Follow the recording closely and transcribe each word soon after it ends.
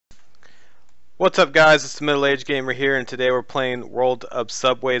What's up, guys? It's the MiddleAgedGamer here, and today we're playing World of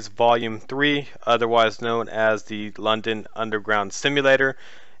Subways Volume 3, otherwise known as the London Underground Simulator.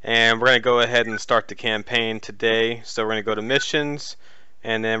 And we're going to go ahead and start the campaign today. So we're going to go to missions,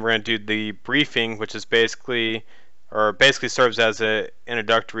 and then we're going to do the briefing, which is basically serves as an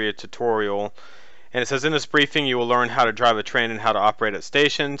introductory tutorial. And it says, in this briefing you will learn how to drive a train and how to operate at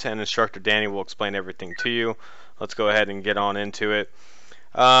stations, and instructor Danny will explain everything to you. Let's go ahead and get on into it.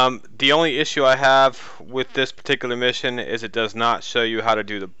 The only issue I have with this particular mission is it does not show you how to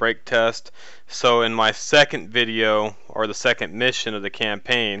do the brake test. So in my second video, or the second mission of the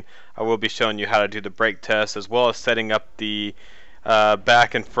campaign, I will be showing you how to do the brake test, as well as setting up the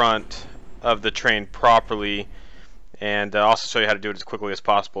back and front of the train properly, and also show you how to do it as quickly as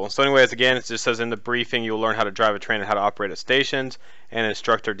possible. So anyways, again, it just says in the briefing you'll learn how to drive a train and how to operate at stations, and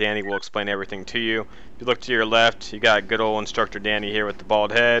instructor Danny will explain everything to you. If you look to your left, you got good old instructor Danny here with the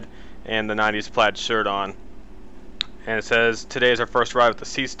bald head and the 90s plaid shirt on. And it says today is our first ride with the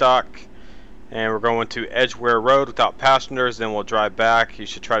C-Stock, and we're going to Edgware Road without passengers, then we'll drive back. You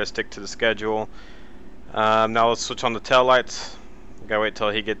should try to stick to the schedule. Now let's switch on the tail lights. Gotta wait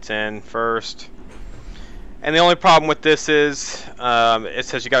till he gets in first. And the only problem with this is it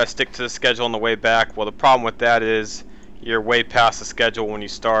says you got to stick to the schedule on the way back. Well, the problem with that is you're way past the schedule when you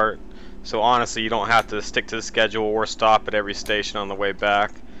start. So honestly, you don't have to stick to the schedule or stop at every station on the way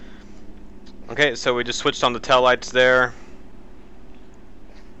back. Okay, so we just switched on the taillights there.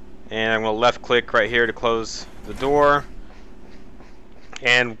 And I'm going to left click right here to close the door.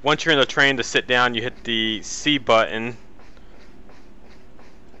 And once you're in the train, to sit down, you hit the C button.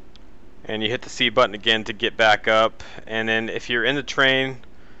 And you hit the C button again to get back up. And then if you're in the train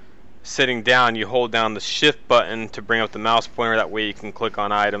sitting down, you hold down the shift button to bring up the mouse pointer. That way you can click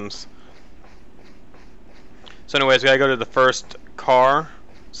on items. So anyways, we gotta go to the first car,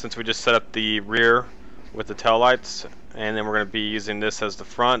 since we just set up the rear with the taillights, and then we're gonna be using this as the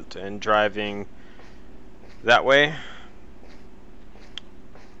front and driving that way.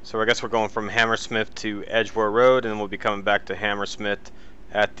 So I guess we're going from Hammersmith to Edgware Road, and then we'll be coming back to Hammersmith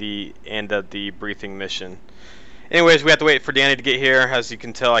at the end of the briefing mission. Anyways, we have to wait for Danny to get here. As you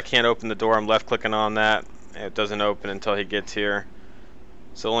can tell, I can't open the door. I'm left clicking on that. It doesn't open until he gets here.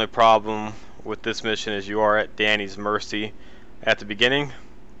 So the only problem with this mission is you are at Danny's mercy at the beginning.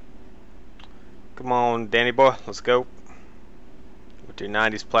 Come on, Danny boy, let's go. With your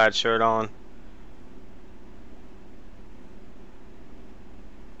 90s plaid shirt on.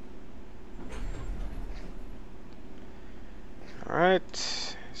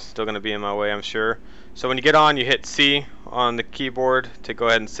 Alright, still going to be in my way, I'm sure. So when you get on, you hit C on the keyboard to go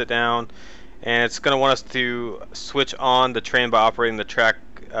ahead and sit down. And it's going to want us to switch on the train by operating the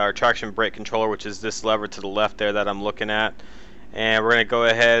traction brake controller, which is this lever to the left there that I'm looking at. And we're going to go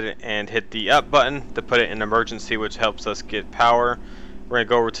ahead and hit the up button to put it in emergency, which helps us get power. We're going to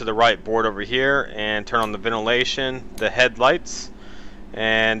go over to the right board over here and turn on the ventilation, the headlights,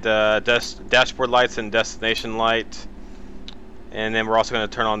 and dashboard lights and destination light. And then we're also going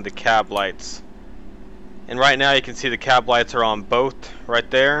to turn on the cab lights. And right now you can see the cab lights are on both right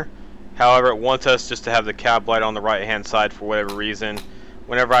there. However, it wants us just to have the cab light on the right hand side for whatever reason.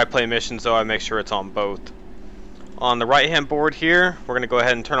 Whenever I play missions though, I make sure it's on both. On the right hand board here, we're going to go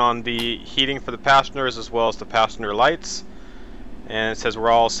ahead and turn on the heating for the passengers as well as the passenger lights. And it says we're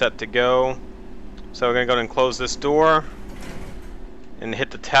all set to go. So we're going to go ahead and close this door and hit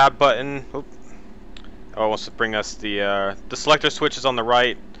the tab button. Oop. Oh, it wants to bring us the selector switch is on the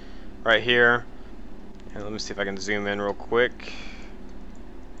right here. And let me see if I can zoom in real quick.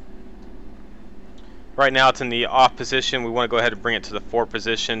 Right now it's in the off position. We want to go ahead and bring it to the 4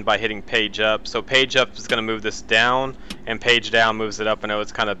 position by hitting page up. So page up is going to move this down, and page down moves it up. I know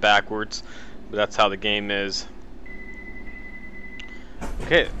it's kind of backwards, but that's how the game is.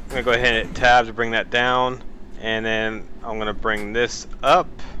 Okay, I'm going to go ahead and hit tab to bring that down, and then I'm going to bring this up.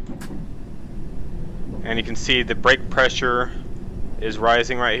 And you can see the brake pressure is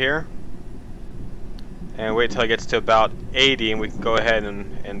rising right here. And wait till it gets to about 80 and we can go ahead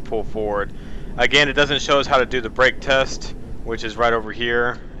and pull forward. Again, it doesn't show us how to do the brake test, which is right over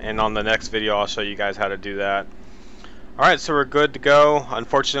here. And on the next video I'll show you guys how to do that. Alright, so we're good to go.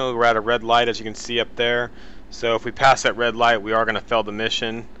 Unfortunately, we're at a red light, as you can see up there. So if we pass that red light, we are going to fail the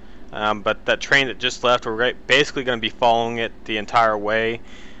mission. But that train that just left, we're basically going to be following it the entire way.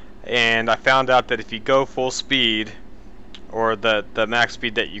 And I found out that if you go full speed, or the max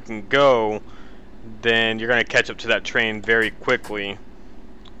speed that you can go, then you're going to catch up to that train very quickly,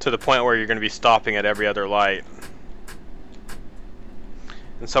 to the point where you're going to be stopping at every other light.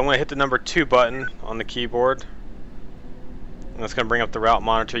 And so I'm going to hit the number 2 button on the keyboard. And it's going to bring up the route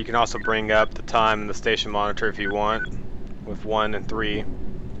monitor. You can also bring up the time and the station monitor if you want, with 1 and 3.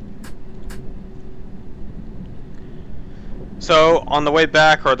 So on the way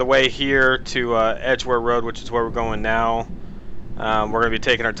back, or the way here to Edgeware Road, which is where we're going now, we're going to be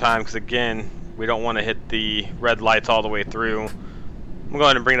taking our time because, again, we don't want to hit the red lights all the way through. I'm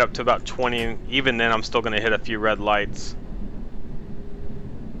going to bring it up to about 20. Even then, I'm still going to hit a few red lights.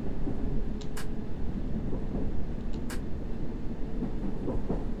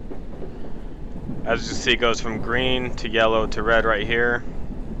 As you see, it goes from green to yellow to red right here.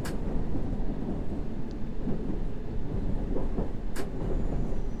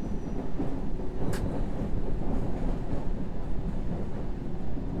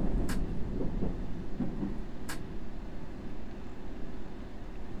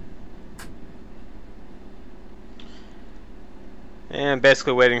 And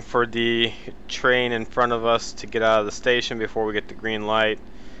basically waiting for the train in front of us to get out of the station before we get the green light.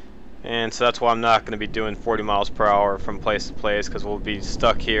 And so that's why I'm not going to be doing 40 miles per hour from place to place, because we'll be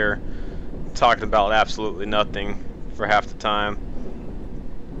stuck here talking about absolutely nothing for half the time.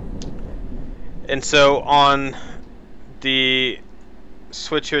 And so on the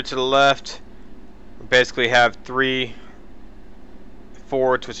switch here to the left, we basically have 3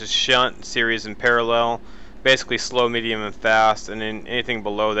 forwards, which is shunt, series, and parallel. Basically slow, medium, and fast, and then anything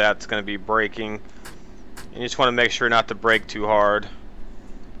below that's going to be braking. And you just want to make sure not to brake too hard.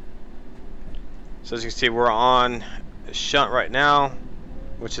 So as you can see, we're on shunt right now,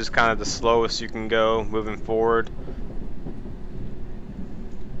 which is kind of the slowest you can go moving forward.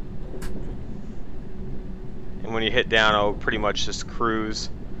 And when you hit down, it'll pretty much just cruise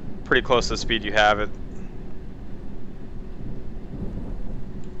pretty close to the speed you have it.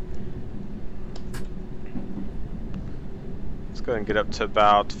 Let's go ahead and get up to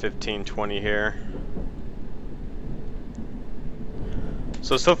about 15-20 here.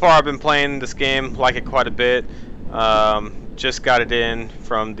 So far I've been playing this game, like it quite a bit. Just got it in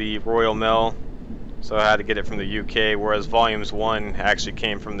from the Royal Mail, so I had to get it from the UK, whereas Volumes 1 actually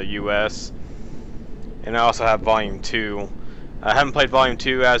came from the US. And I also have Volume 2. I haven't played Volume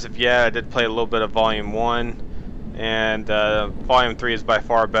 2 as of yet. I did play a little bit of Volume 1. And Volume 3 is by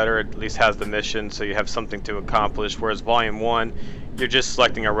far better. It at least has the mission, so you have something to accomplish. Whereas Volume 1, you're just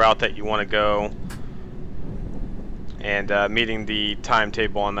selecting a route that you want to go and meeting the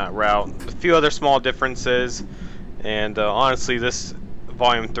timetable on that route. A few other small differences, and honestly, this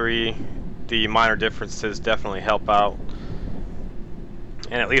Volume 3, the minor differences definitely help out.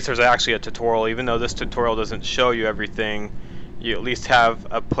 And at least there's actually a tutorial. Even though this tutorial doesn't show you everything, you at least have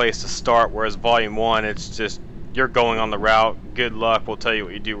a place to start. Whereas Volume 1, it's just you're going on the route. Good luck. We'll tell you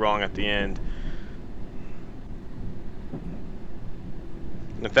what you do wrong at the end.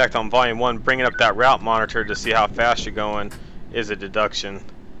 In fact, on Volume 1, bringing up that route monitor to see how fast you're going is a deduction.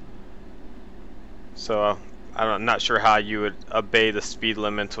 So I'm not sure how you would obey the speed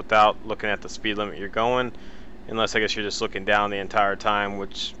limits without looking at the speed limit you're going, unless I guess you're just looking down the entire time,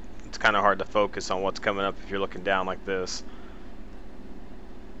 which it's kind of hard to focus on what's coming up if you're looking down like this.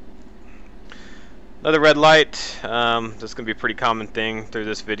 Another red light. This is going to be a pretty common thing through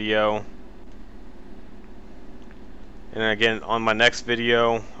this video. And again, on my next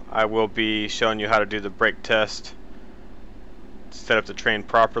video, I will be showing you how to do the brake test, set up the train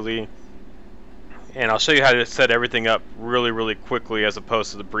properly. And I'll show you how to set everything up really quickly as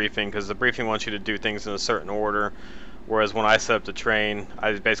opposed to the briefing, because the briefing wants you to do things in a certain order, whereas when I set up the train,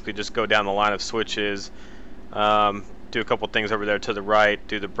 I basically just go down the line of switches, do a couple things over there to the right,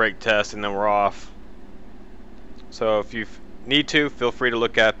 do the brake test, and then we're off. So if you need to, feel free to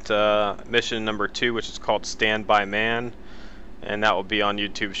look at mission number 2, which is called Stand by Man, and that will be on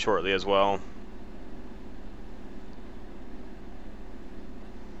YouTube shortly as well.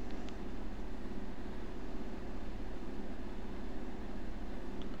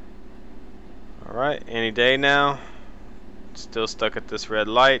 Alright, any day now. Still stuck at this red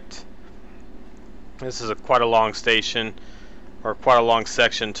light. This is quite a long station, or quite a long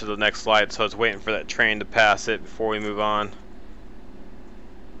section to the next light, so I was waiting for that train to pass it before we move on.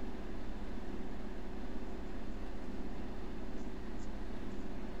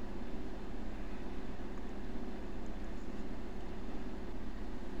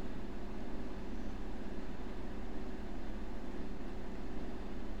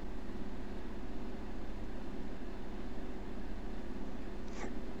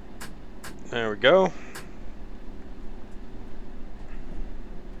 There we go.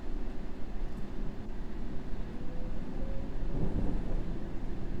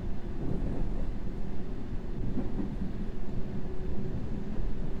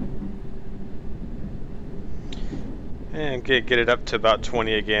 And get it up to about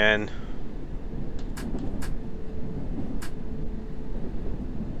 20 again.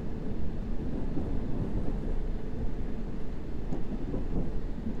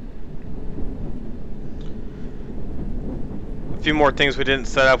 A few more things we didn't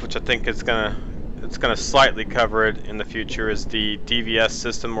set up, which I think it's gonna slightly cover it in the future, is the DVS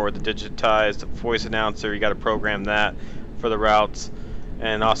system, or the digitized voice announcer. You got to program that for the routes,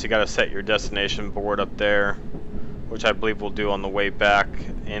 and also you got to set your destination board up there, which I believe we'll do on the way back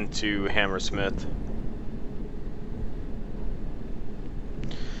into Hammersmith.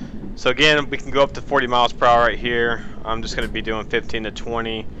 So again, we can go up to 40 miles per hour right here. I'm just going to be doing 15 to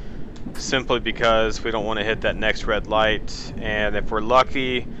 20. Simply because we don't want to hit that next red light, and if we're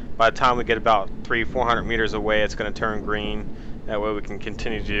lucky, by the time we get about 300-400 meters away, it's going to turn green. That way we can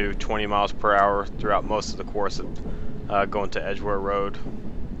continue to do 20 miles per hour throughout most of the course of going to Edgware Road.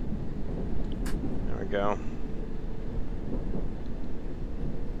 There we go.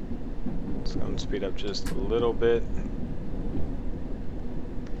 Let's go and speed up just a little bit.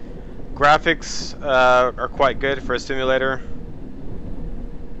 Graphics are quite good for a simulator.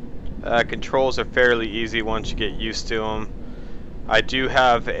 Controls are fairly easy once you get used to them. I do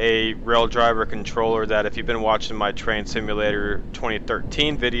have a rail driver controller that, if you've been watching my Train Simulator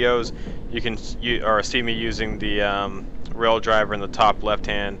 2013 videos, you can see me using the rail driver in the top left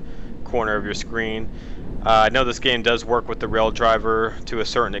hand corner of your screen. I know this game does work with the rail driver to a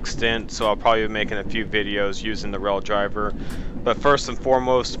certain extent, so I'll probably be making a few videos using the rail driver. But first and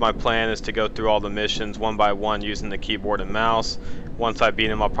foremost, my plan is to go through all the missions one by one using the keyboard and mouse. Once I beat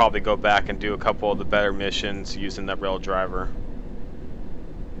them, I'll probably go back and do a couple of the better missions using that rail driver.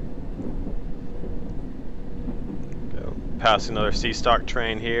 Go past another C-stock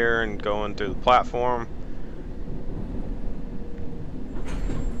train here and going through the platform.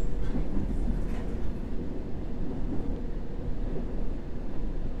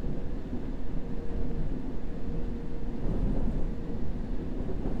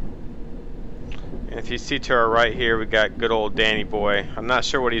 And if you see to our right here, we got good old Danny boy. I'm not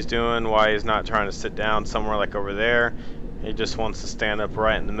sure what he's doing, why he's not trying to sit down somewhere like over there. He just wants to stand up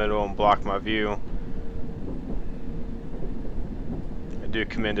right in the middle and block my view. I do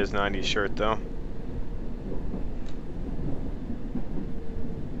commend his 90s shirt though.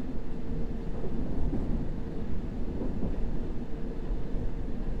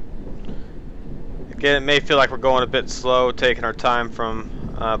 Again, it may feel like we're going a bit slow, taking our time from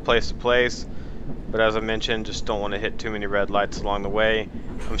place to place. But as I mentioned, just don't want to hit too many red lights along the way.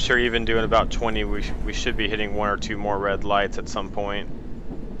 I'm sure even doing about 20, we should be hitting 1 or 2 more red lights at some point.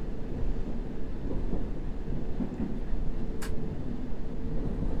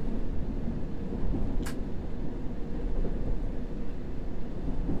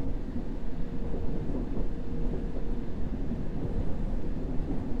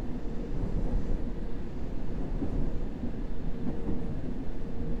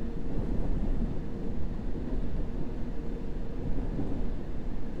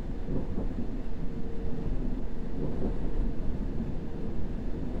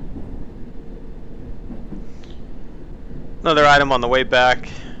 Another item on the way back,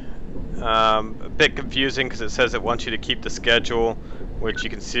 a bit confusing because it says it wants you to keep the schedule, which you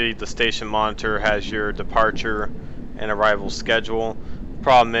can see the station monitor has your departure and arrival schedule.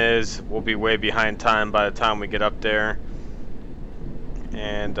 Problem is, we'll be way behind time by the time we get up there,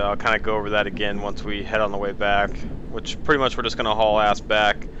 and I'll kind of go over that again once we head on the way back, which pretty much we're just going to haul ass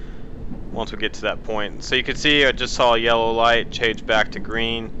back once we get to that point. So you can see I just saw a yellow light change back to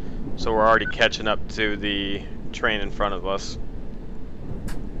green, so we're already catching up to the train in front of us.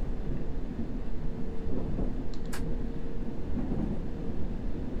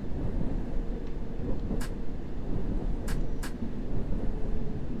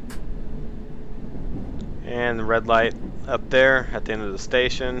 And the red light up there at the end of the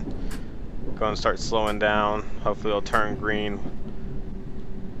station. Go and start slowing down. Hopefully it'll turn green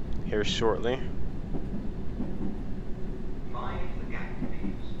here shortly.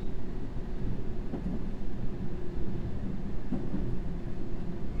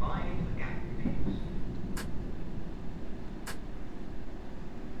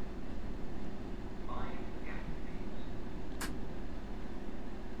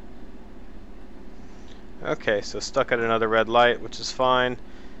 Okay, so stuck at another red light, which is fine.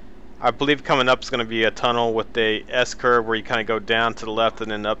 I believe coming up is going to be a tunnel with a S-curve where you kind of go down to the left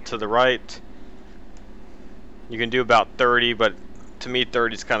and then up to the right. You can do about 30, but to me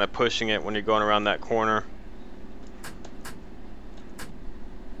 30 is kind of pushing it when you're going around that corner.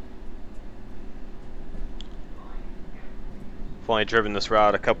 I've only driven this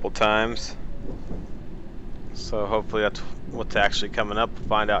route a couple times.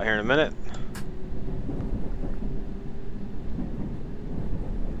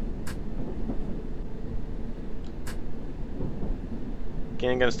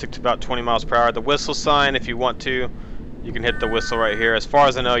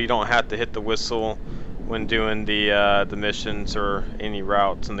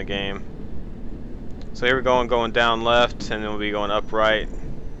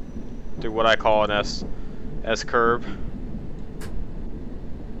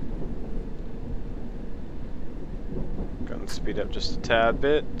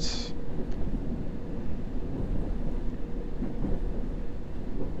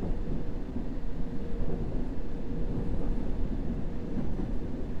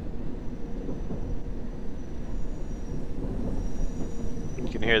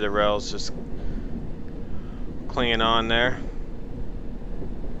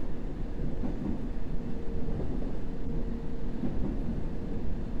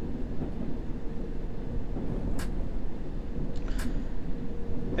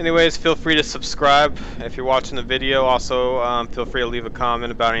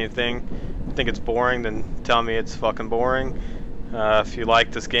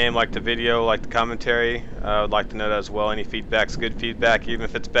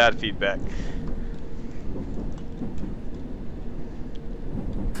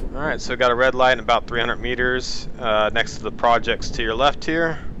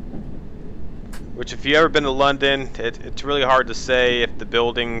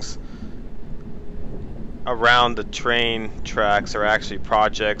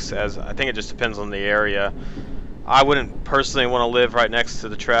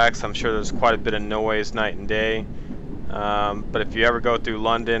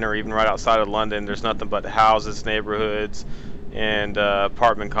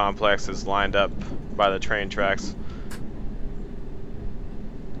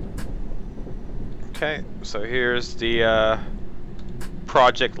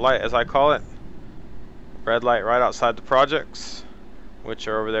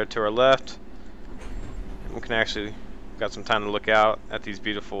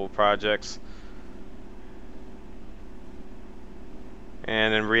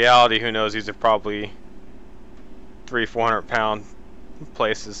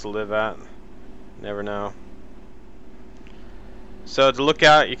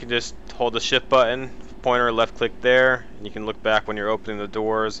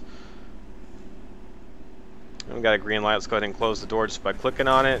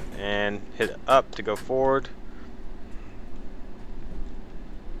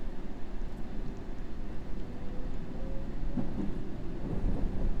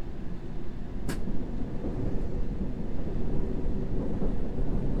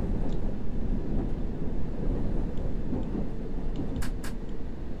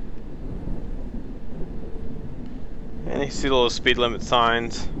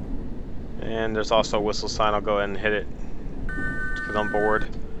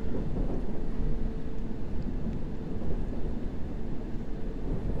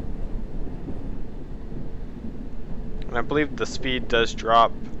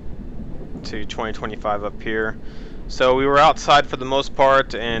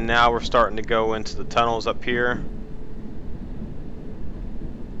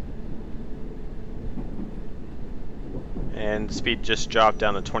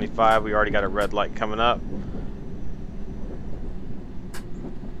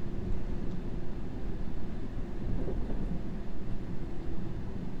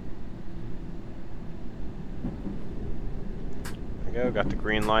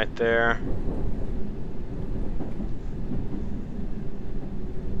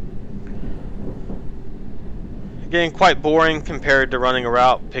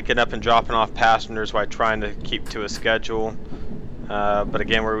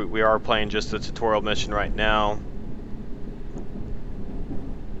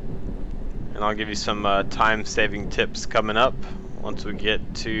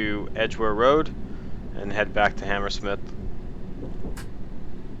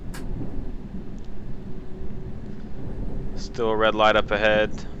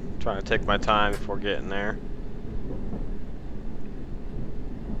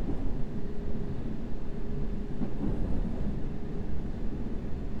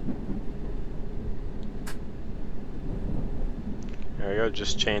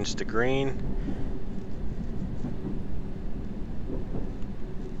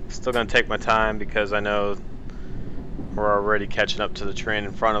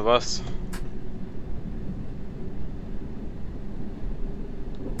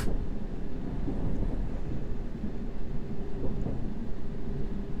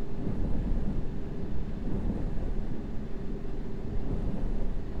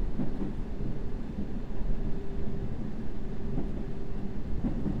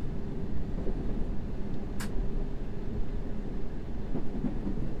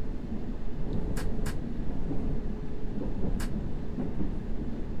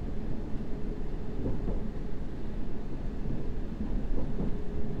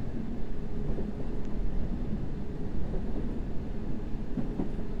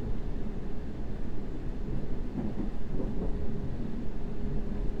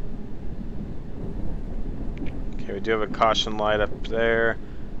 do have a caution light up there,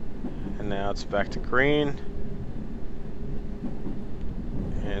 and now it's back to green.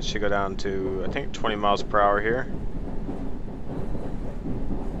 And it should go down to, I think, 20 miles per hour here.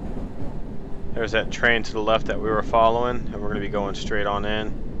 There's that train to the left that we were following, and we're going to be going straight on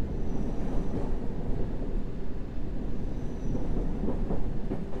in.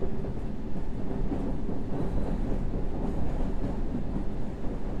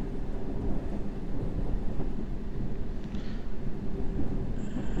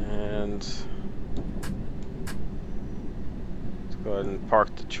 And let's go ahead and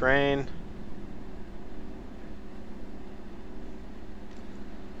park the train.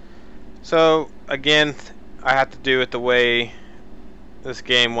 So again, I have to do it the way this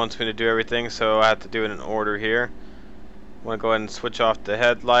game wants me to do everything, so I have to do it in order here. I'm going to go ahead and switch off the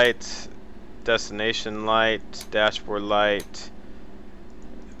headlights, destination light, dashboard light,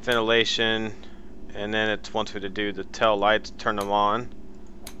 ventilation, and then it wants me to do the tail lights, turn them on.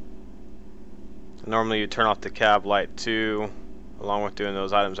 Normally you turn off the cab light too, along with doing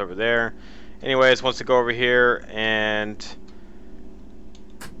those items over there. Anyways, once I go over here and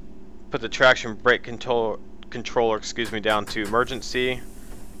put the traction brake controller down to emergency,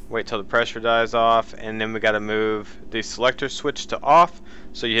 wait till the pressure dies off, and then we got to move the selector switch to off,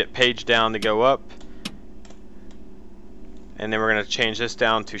 so you hit page down to go up, and then we're going to change this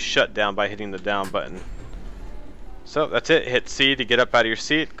down to shut down by hitting the down button. So that's it. Hit C to get up out of your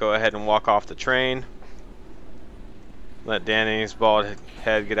seat. Go ahead and walk off the train. Let Danny's bald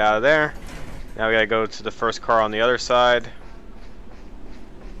head get out of there. Now we got to go to the first car on the other side.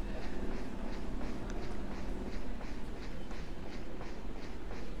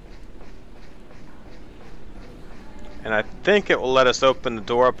 And I think it will let us open the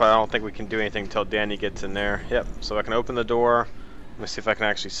door, but I don't think we can do anything until Danny gets in there. Yep, so I can open the door. Let me see if I can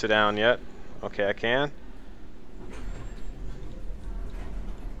actually sit down yet. Okay, I can.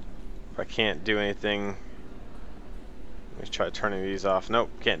 If I can't do anything, let me try turning these off. Nope,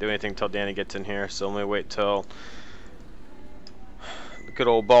 can't do anything until Danny gets in here, so let me wait till the good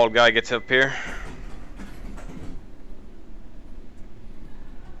old bald guy gets up here.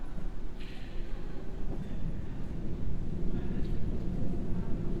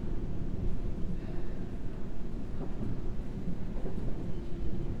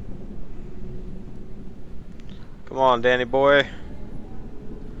 Come on, Danny boy.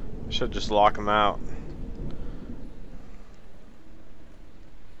 Should just lock him out.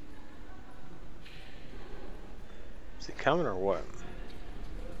 Is he coming or what?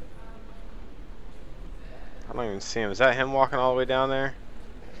 I don't even see him. Is that him walking all the way down there?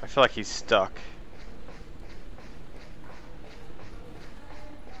 I feel like he's stuck.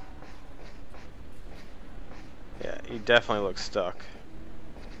 Yeah, he definitely looks stuck.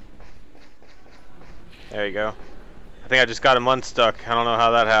 There you go. I think I just got him unstuck. I don't know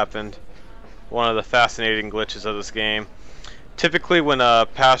how that happened. One of the fascinating glitches of this game. Typically when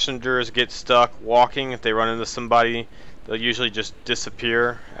passengers get stuck walking, if they run into somebody, they'll usually just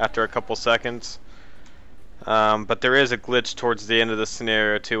disappear after a couple seconds. But there is a glitch towards the end of the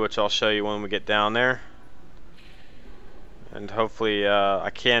scenario too, which I'll show you when we get down there. And hopefully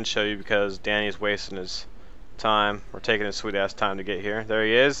I can show you because Danny's wasting his time, or taking his sweet ass time to get here. There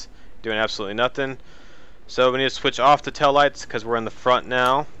he is, doing absolutely nothing. So we need to switch off the tail lights because we're in the front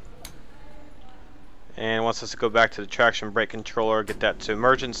now, and it wants us to go back to the traction brake controller, get that to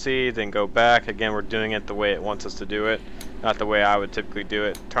emergency, then go back. Again, we're doing it the way it wants us to do it, not the way I would typically do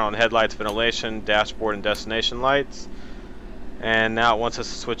it. Turn on headlights, ventilation, dashboard, and destination lights. And now it wants us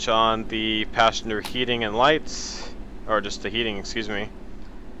to switch on the passenger heating and lights, or just the heating, excuse me.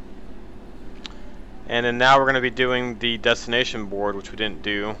 And then now we're going to be doing the destination board, which we didn't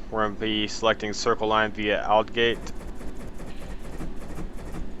do. We're going to be selecting circle line via outgate.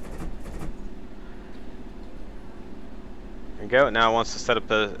 There we go. Now it wants to set up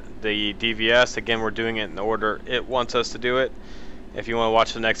the DVS. Again, we're doing it in the order it wants us to do it. If you want to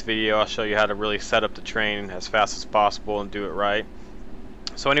watch the next video, I'll show you how to really set up the train as fast as possible and do it right.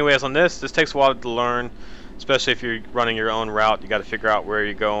 So anyways, on this takes a while to learn, especially if you're running your own route. You got to figure out where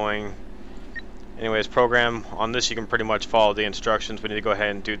you're going. Anyways, program on this, you can pretty much follow the instructions. We need to go ahead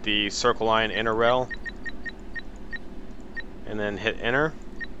and do the circle line inner rail and then hit enter.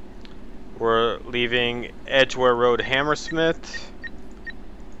 We're leaving Edgware Road Hammersmith.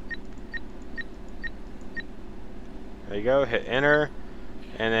 There you go, hit enter.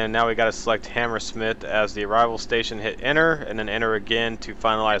 And then now we got to select Hammersmith as the arrival station, hit enter, and then enter again to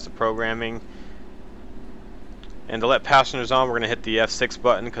finalize the programming. And to let passengers on, we're going to hit the F6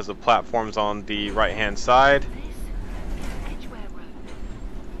 button because the platform's on the right hand side.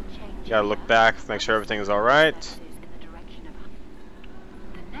 You got to look back, make sure everything is alright.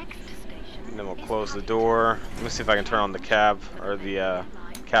 And then we'll close the door. Let me see if I can turn on the cab or the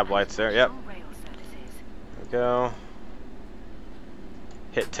cab lights there. Yep. There we go.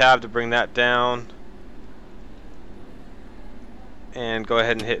 Hit tab to bring that down. And go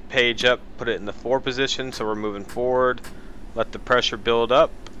ahead and hit page up, put it in the 4 position so we're moving forward. Let the pressure build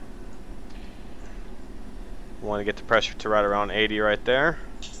up. We want to get the pressure to right around 80 right there.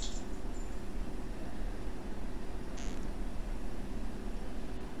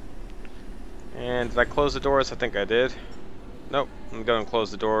 And did I close the doors? I think I did. Nope, I'm going to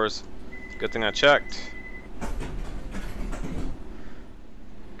close the doors. Good thing I checked.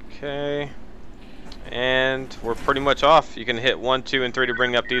 Okay. And we're pretty much off. You can hit 1, 2, and 3 to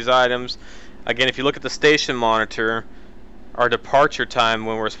bring up these items. Again, if you look at the station monitor, our departure time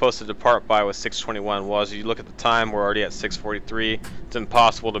when we're supposed to depart by was 6:21. Well, as you look at the time, we're already at 6:43. It's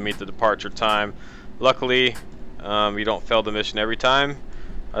impossible to meet the departure time. Luckily, you don't fail the mission every time.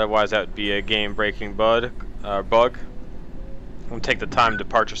 Otherwise, that would be a game-breaking bug. I'm gonna take the time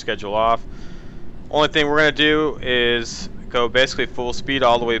departure schedule off. Only thing we're gonna do is go basically full speed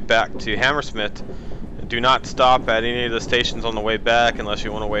all the way back to Hammersmith. Do not stop at any of the stations on the way back unless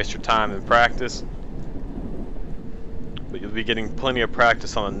you want to waste your time in practice. But you'll be getting plenty of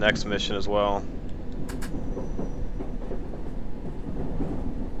practice on the next mission as well.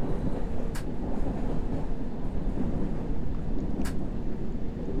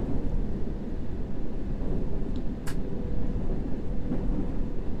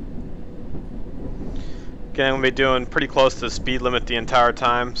 Again, I'm going to be doing pretty close to the speed limit the entire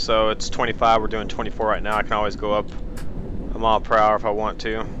time, so it's 25, we're doing 24 right now. I can always go up a mile per hour if I want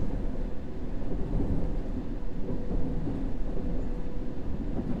to.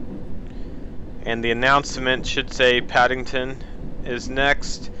 And the announcement should say Paddington is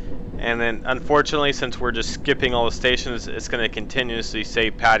next, and then unfortunately, since we're just skipping all the stations, it's going to continuously say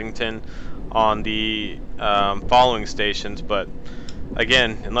Paddington on the following stations. But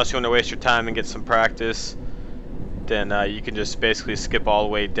again, unless you want to waste your time and get some practice, then you can just basically skip all the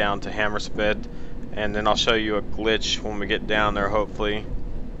way down to Hammersmith, and then I'll show you a glitch when we get down there, hopefully.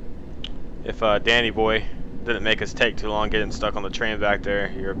 If Danny boy didn't make us take too long getting stuck on the train back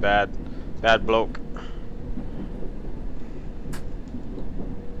there, you're a bad bloke.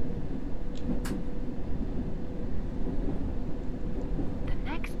 The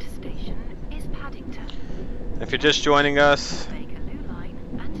next station is Paddington. If you're just joining us,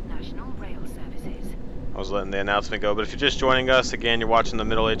 I was letting the announcement go, but if you're just joining us, again, you're watching The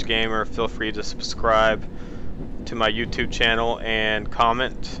Middle-Aged Gamer, feel free to subscribe to my YouTube channel and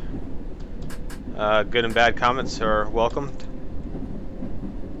comment. Good and bad comments are welcomed.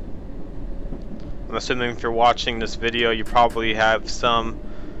 I'm assuming if you're watching this video, you probably have some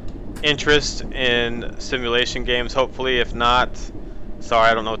interest in simulation games, hopefully. If not,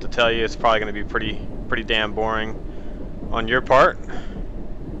 sorry, I don't know what to tell you. It's probably going to be pretty damn boring on your part.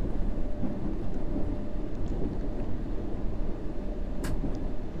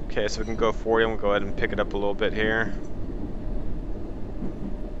 Okay, so we can go 40. I'm going to go ahead and pick it up a little bit here.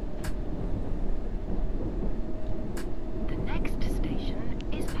 The next station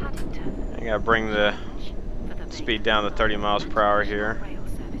is Paddington. I got to bring the speed down to 30 miles per hour here.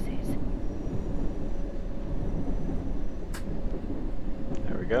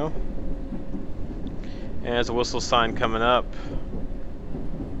 There we go. And there's a whistle sign coming up,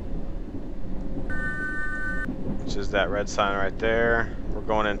 which is that red sign right there. We're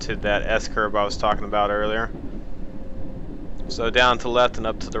going into that S-curve I was talking about earlier. So down to the left and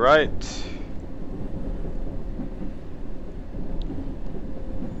up to the right.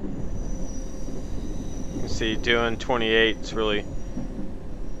 You can see doing 28, it's really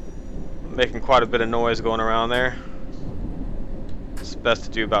making quite a bit of noise going around there. It's best to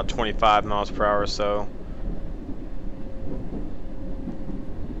do about 25 miles per hour or so.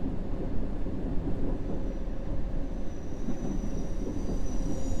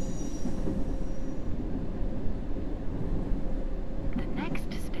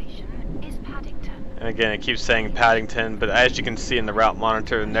 And again, it keeps saying Paddington, but as you can see in the route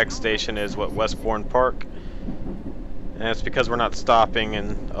monitor, the next station is Westbourne Park. And it's because we're not stopping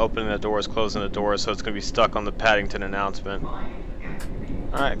and opening the doors, closing the doors, so it's going to be stuck on the Paddington announcement.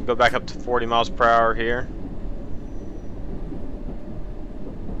 Alright, go back up to 40 miles per hour here.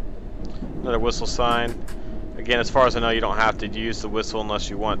 Another whistle sign. Again, as far as I know, you don't have to use the whistle unless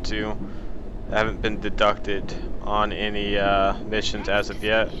you want to. I haven't been deducted on any missions as of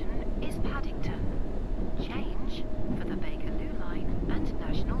yet.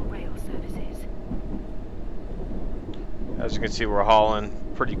 As you can see, we're hauling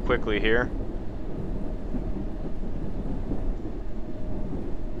pretty quickly here.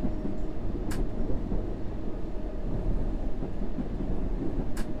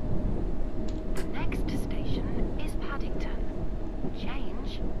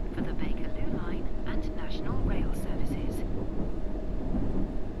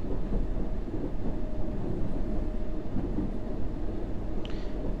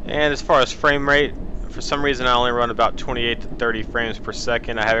 And as far as frame rate, for some reason I only run about 28 to 30 frames per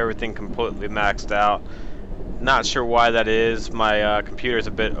second. I have everything completely maxed out. Not sure why that is. My computer is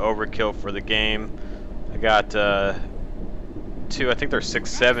a bit overkill for the game. I got two, I think they're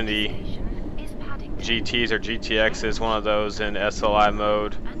 670 GTs or GTXs, one of those in SLI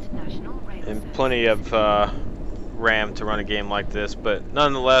mode, and plenty of RAM to run a game like this, but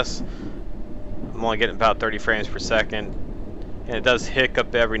nonetheless I'm only getting about 30 frames per second, and it does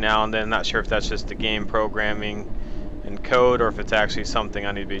hiccup every now and then. Not sure if that's just the game programming and code or if it's actually something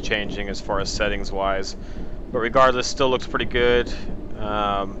I need to be changing as far as settings wise, but regardless, still looks pretty good,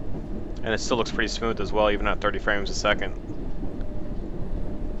 and it still looks pretty smooth as well, even at 30 frames a second.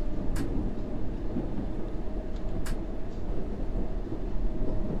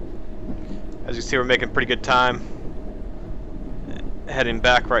 As you see, we're making pretty good time. Heading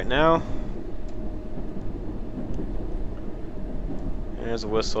back right now. And there's a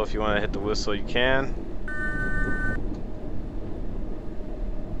whistle. If you want to hit the whistle, you can.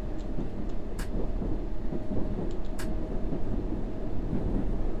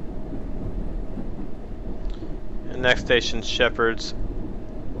 And next station, Shepherd's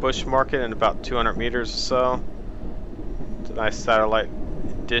Bush Market, in about 200 meters or so. It's a nice satellite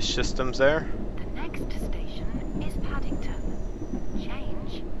dish systems there. The next station is Paddington.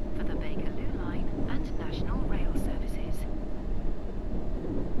 Change for the Bakerloo Line and National Rail services.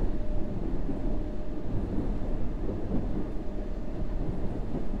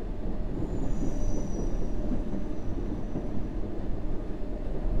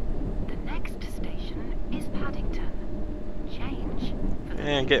 The next station is Paddington. Change for the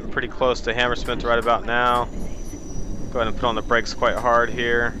And getting pretty close to Hammersmith right about now. Go ahead and put on the brakes quite hard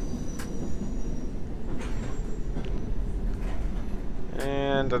here.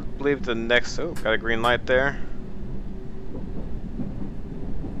 And I believe the next, oh, got a green light there.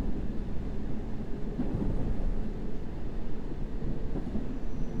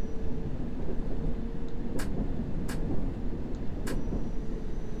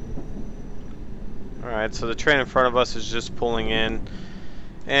 Alright, so the train in front of us is just pulling in.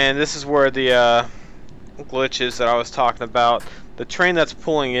 And this is where the glitches that I was talking about. The train that's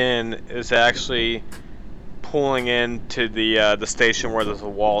pulling in is actually pulling into the station where there's a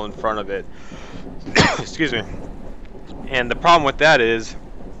wall in front of it. Excuse me. And the problem with that is,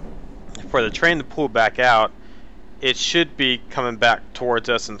 for the train to pull back out, it should be coming back towards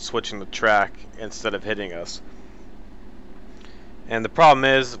us and switching the track instead of hitting us. And the problem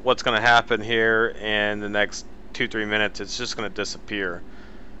is, what's going to happen here in the next 2-3 minutes, it's just going to disappear.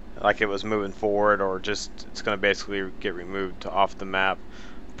 Like it was moving forward, or just it's going to basically get removed off the map.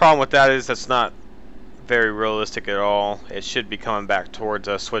 Problem with that is that's not very realistic at all. It should be coming back towards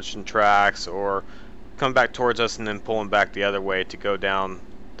us, switching tracks, or coming back towards us and then pulling back the other way to go down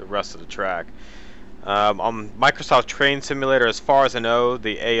the rest of the track. On Microsoft Train Simulator, as far as I know,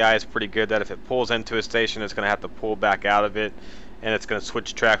 the AI is pretty good that if it pulls into a station, it's going to have to pull back out of it, and it's going to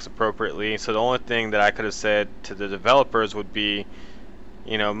switch tracks appropriately. So the only thing that I could have said to the developers would be,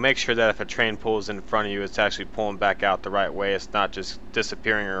 you know, make sure that if a train pulls in front of you, it's actually pulling back out the right way. It's not just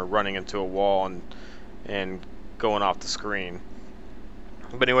disappearing or running into a wall and going off the screen.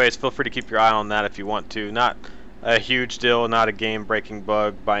 But anyways, feel free to keep your eye on that if you want to. Not a huge deal, not a game-breaking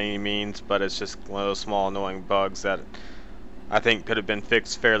bug by any means, but it's just one of those small annoying bugs that I think could have been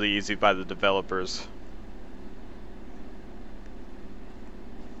fixed fairly easy by the developers.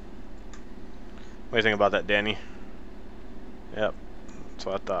 What do you think about that, Danny? Yep, that's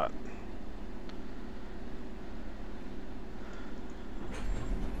what I thought.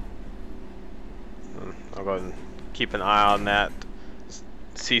 I'll go ahead and keep an eye on that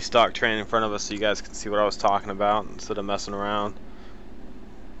C-stock train in front of us so you guys can see what I was talking about instead of messing around.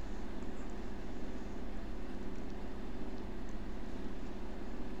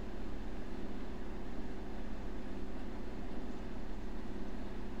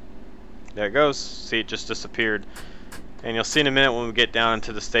 There it goes. See, it just disappeared. And you'll see in a minute when we get down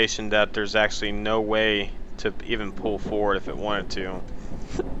into the station that there's actually no way to even pull forward if it wanted to.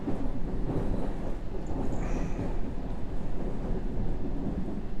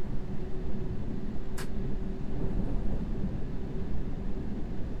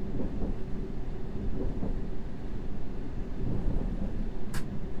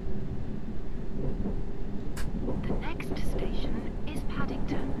 The next station is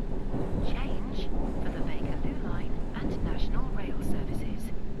Paddington. Change for the Bakerloo Line and National Rail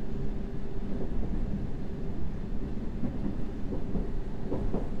services. 「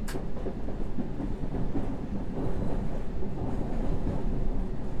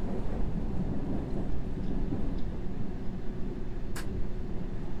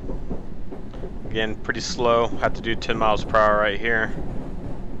Again, pretty slow. Have to do 10 miles per hour right here.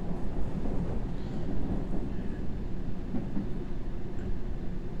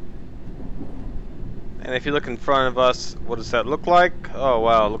 And if you look in front of us, what does that look like? Oh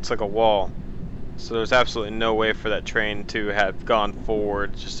wow, it looks like a wall. So there's absolutely no way for that train to have gone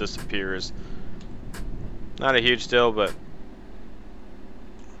forward. It just disappears. Not a huge deal, but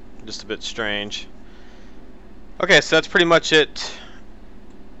just a bit strange. Okay, so that's pretty much it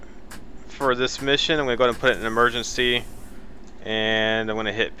for this mission. I'm going to go ahead and put it in emergency, and I'm going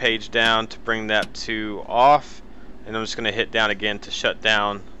to hit page down to bring that to off, and I'm just going to hit down again to shut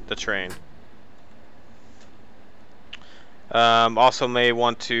down the train. Also may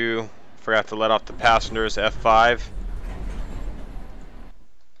want to, forgot to let off the passengers, F5.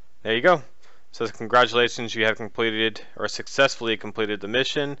 There you go. So congratulations, you have completed or successfully completed the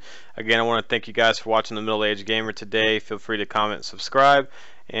mission. Again, I want to thank you guys for watching The Middle Aged Gamer today. Feel free to comment and subscribe.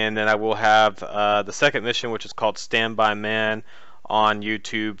 And then I will have the second mission, which is called Stand By Man, on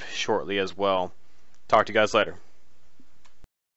YouTube shortly as well. Talk to you guys later.